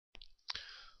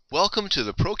Welcome to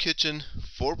the ProKitchen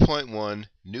 4.1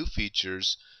 New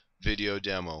Features video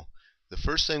demo. The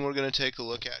first thing we're going to take a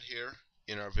look at here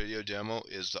in our video demo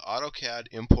is the AutoCAD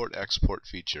Import-Export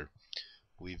feature.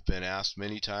 We've been asked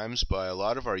many times by a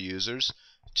lot of our users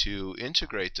to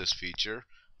integrate this feature,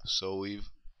 so we've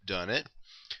done it.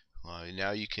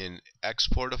 Now you can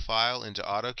export a file into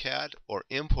AutoCAD or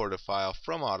import a file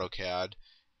from AutoCAD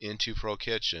into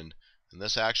ProKitchen. And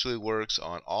this actually works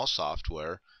on all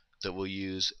software that will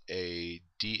use a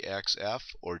DXF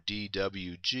or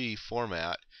DWG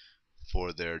format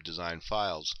for their design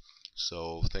files.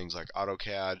 So things like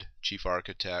AutoCAD, Chief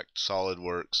Architect,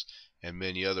 SolidWorks, and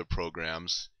many other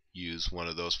programs use one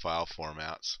of those file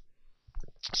formats.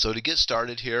 So to get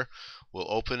started here, we'll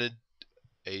open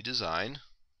a design.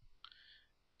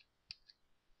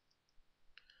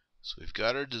 So we've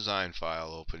got our design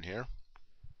file open here,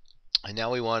 and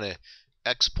now we want to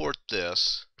export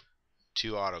this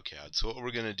to AutoCAD. So what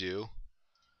we're going to do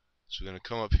is we're going to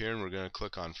come up here and we're going to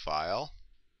click on File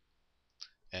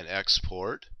and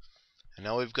Export. And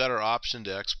now we've got our option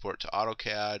to export to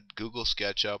AutoCAD, Google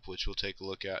SketchUp, which we'll take a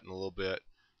look at in a little bit,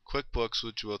 QuickBooks,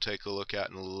 which we'll take a look at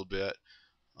in a little bit,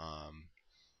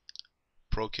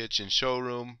 ProKitchen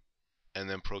Showroom, and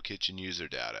then ProKitchen User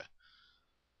Data.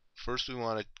 First we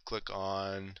want to click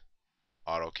on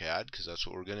AutoCAD because that's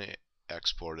what we're going to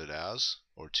export it as,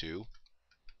 or to.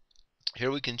 Here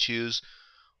we can choose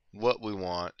what we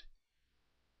want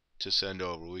to send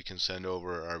over. We can send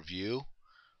over our view,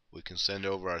 we can send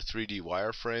over our 3D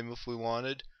wireframe if we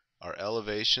wanted, our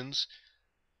elevations.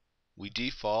 We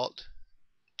default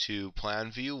to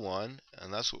Plan View 1,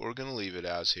 and that's what we're going to leave it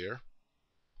as here.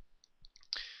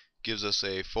 Gives us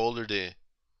a folder to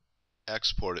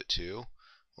export it to.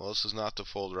 Well, this is not the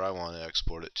folder I want to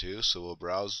export it to, so we'll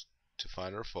browse to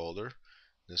find our folder,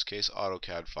 in this case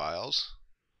AutoCAD files,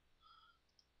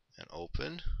 and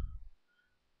open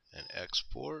and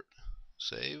export,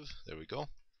 save. There we go.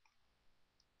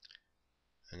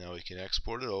 And now we can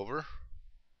export it over.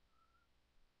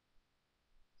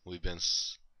 We've been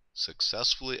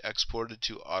successfully exported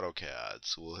to AutoCAD,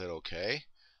 so we'll hit OK.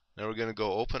 Now we're going to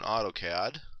go open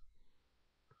AutoCAD,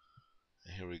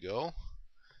 and here we go.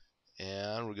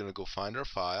 And we're going to go find our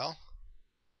file,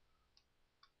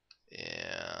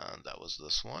 and that was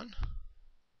this one,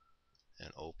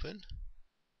 and open.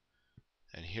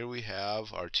 And here we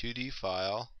have our 2D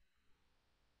file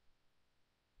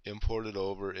imported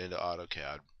over into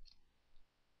AutoCAD.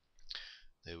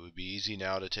 It would be easy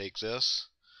now to take this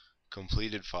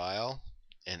completed file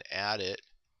and add it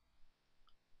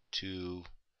to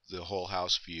the whole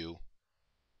house view,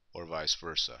 or vice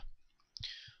versa.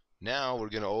 Now we're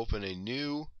going to open a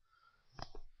new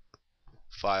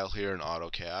file here in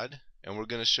AutoCAD, and we're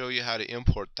going to show you how to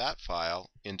import that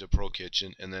file into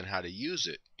ProKitchen and then how to use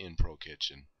it in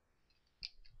ProKitchen.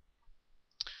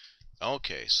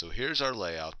 Okay, so here's our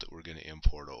layout that we're going to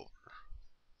import over.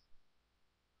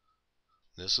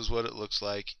 This is what it looks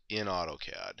like in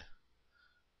AutoCAD.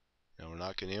 Now we're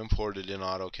not going to import it in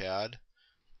AutoCAD.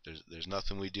 There's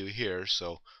nothing we do here,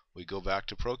 so we go back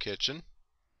to ProKitchen.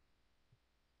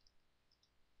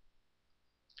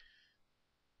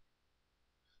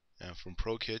 And from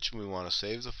ProKitchen we want to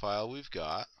save the file we've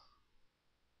got.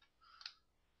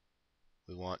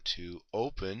 We want to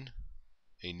open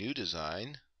a new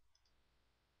design,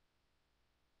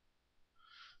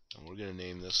 and we're going to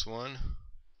name this one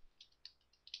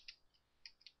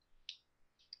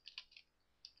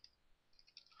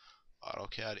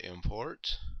AutoCAD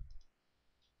Import.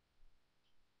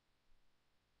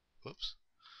 Whoops.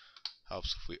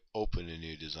 Helps if we open a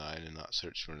new design and not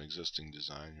search for an existing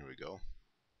design. Here we go.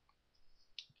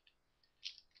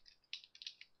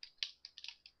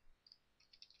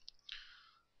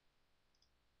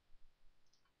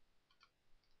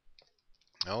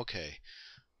 Okay,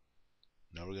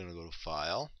 now we're going to go to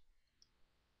File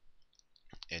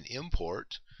and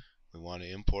Import. We want to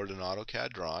import an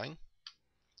AutoCAD drawing.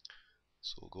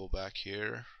 So we'll go back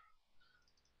here,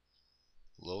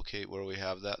 locate where we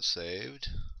have that saved,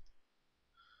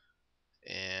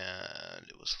 and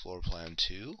it was floor plan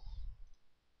 2.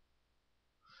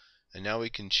 And now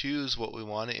we can choose what we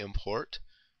want to import.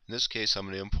 In this case I'm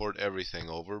going to import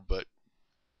everything over, but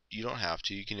you don't have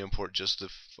to. You can import just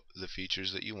the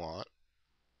features that you want.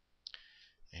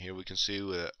 And here we can see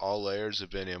that all layers have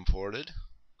been imported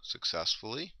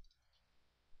successfully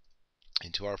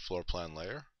into our floor plan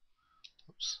layer.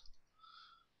 Oops.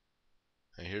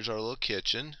 And here's our little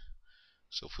kitchen.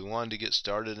 So if we wanted to get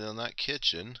started on that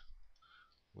kitchen,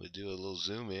 we'd do a little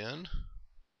zoom in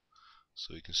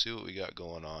so we can see what we got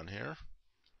going on here.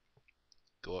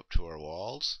 Go up to our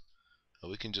walls,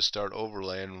 we can just start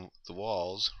overlaying the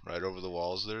walls right over the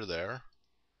walls that are there.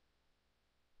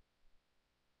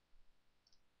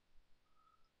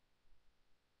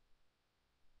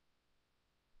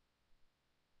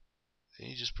 Then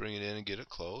you just bring it in and get it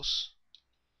close.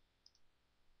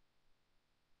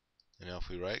 And now if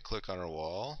we right click on our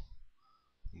wall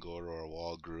and go to our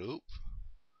wall group,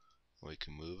 we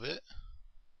can move it.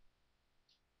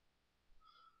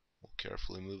 We'll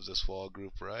carefully move this wall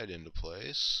group right into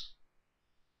place.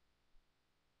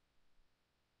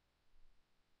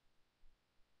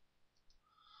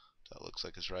 That looks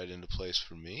like it's right into place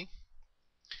for me.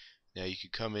 Now you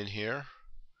could come in here,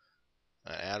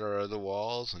 add our other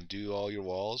walls, and do all your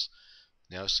walls.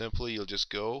 Now simply you'll just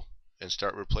go and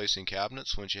start replacing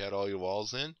cabinets once you had all your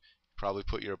walls in. Probably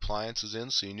put your appliances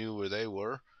in so you knew where they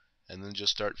were, and then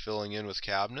just start filling in with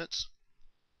cabinets.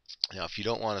 Now if you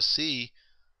don't want to see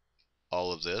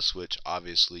all of this, which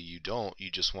obviously you don't, you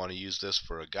just want to use this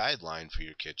for a guideline for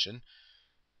your kitchen,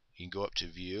 you can go up to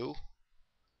View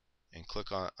and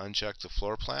click on Uncheck the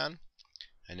Floor Plan,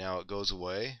 and now it goes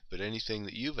away, but anything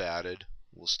that you've added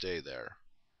will stay there.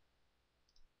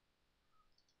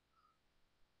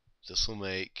 This will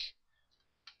make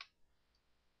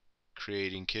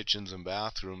creating kitchens and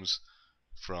bathrooms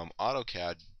from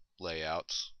AutoCAD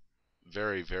layouts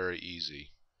very, very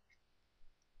easy.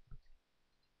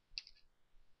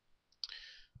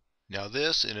 Now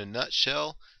this, in a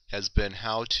nutshell, has been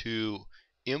how to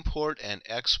import and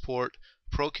export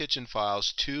ProKitchen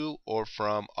files to or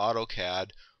from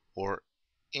AutoCAD or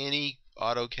any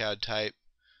AutoCAD type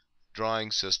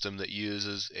drawing system that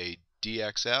uses a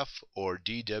DXF or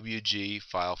DWG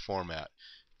file format.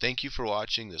 Thank you for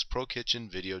watching this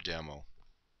ProKitchen video demo.